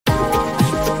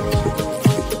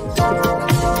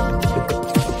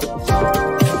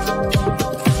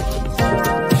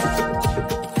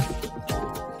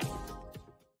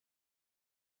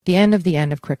The end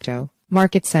of crypto.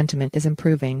 Market sentiment is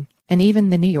improving, and even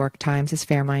the New York Times is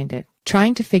fair-minded.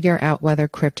 Trying to figure out whether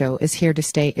crypto is here to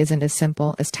stay isn't as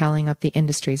simple as tallying up the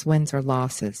industry's wins or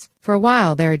losses. For a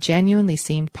while there, it genuinely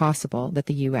seemed possible that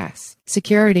the U.S.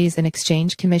 Securities and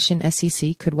Exchange Commission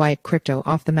 (SEC) could wipe crypto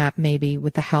off the map, maybe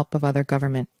with the help of other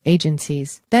government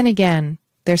agencies. Then again,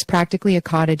 there's practically a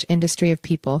cottage industry of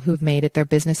people who've made it their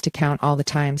business to count all the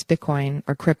times Bitcoin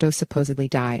or crypto supposedly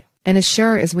die. And as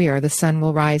sure as we are the sun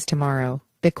will rise tomorrow,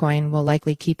 Bitcoin will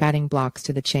likely keep adding blocks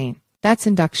to the chain. That's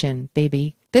induction,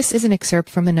 baby. This is an excerpt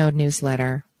from the Node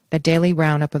newsletter, a daily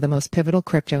roundup of the most pivotal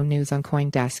crypto news on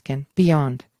CoinDesk and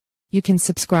beyond. You can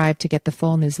subscribe to get the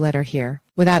full newsletter here.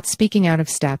 Without speaking out of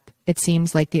step, it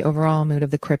seems like the overall mood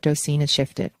of the crypto scene has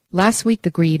shifted. Last week, the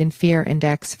Greed and Fear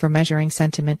Index for measuring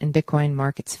sentiment in Bitcoin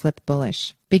markets flipped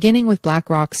bullish, beginning with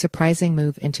BlackRock's surprising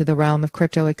move into the realm of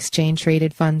crypto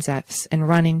exchange-traded funds ETFs and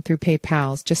running through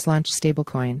PayPal's just-launched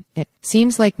stablecoin. It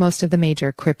seems like most of the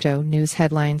major crypto news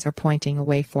headlines are pointing a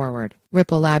way forward.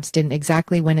 Ripple Labs didn't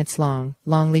exactly win its long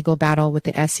legal battle with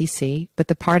the SEC, but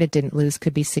the part it didn't lose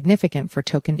could be significant for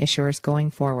token issuers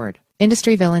going forward.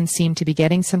 Industry villains seem to be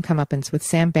getting some comeuppance, with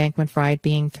Sam Bankman-Fried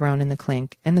being thrown in the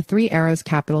clink and the Three Arrows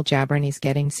Capital jabronies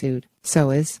getting sued. So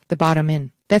is the bottom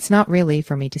in. That's not really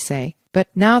for me to say. But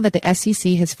now that the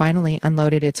SEC has finally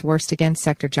unloaded its worst against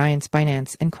sector giants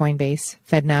Binance and Coinbase,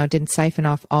 FedNow didn't siphon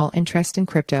off all interest in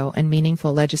crypto, and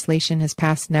meaningful legislation has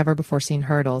passed never-before-seen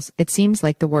hurdles, it seems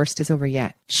like the worst is over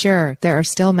yet. Sure, there are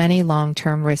still many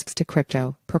long-term risks to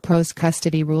crypto. Proposed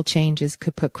custody rule changes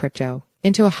could put crypto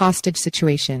into a hostage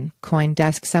situation.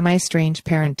 CoinDesk semi-strange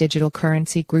parent digital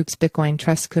currency groups Bitcoin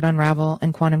trusts could unravel,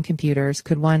 and quantum computers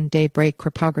could one day break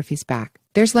cryptography's back.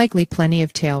 There's likely plenty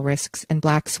of tail risks and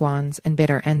black swans and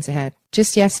bitter ends ahead.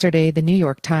 Just yesterday, the New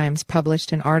York Times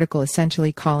published an article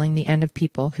essentially calling the end of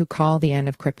people who call the end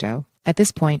of crypto. At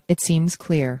this point, it seems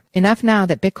clear enough now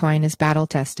that Bitcoin is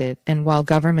battle-tested, and while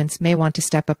governments may want to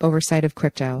step up oversight of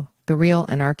crypto, the real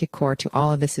anarchic core to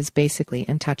all of this is basically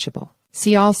untouchable.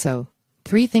 See also,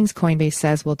 3 things Coinbase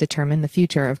says will determine the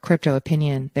future of crypto.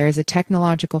 Opinion: there is a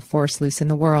technological force loose in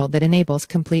the world that enables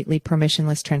completely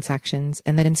permissionless transactions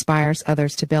and that inspires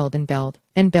others to build and build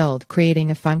and build,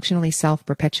 creating a functionally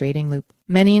self-perpetuating loop.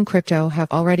 Many in crypto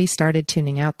have already started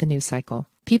tuning out the news cycle.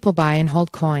 People buy and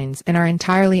hold coins and are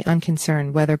entirely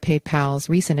unconcerned whether PayPal's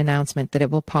recent announcement that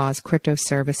it will pause crypto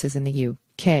services in the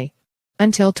UK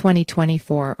until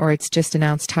 2024 or its just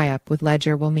announced tie-up with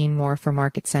Ledger will mean more for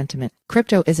market sentiment.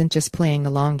 Crypto isn't just playing the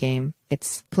long game,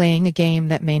 it's playing a game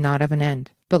that may not have an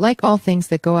end. But like all things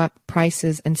that go up,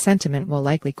 prices and sentiment will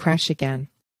likely crash again.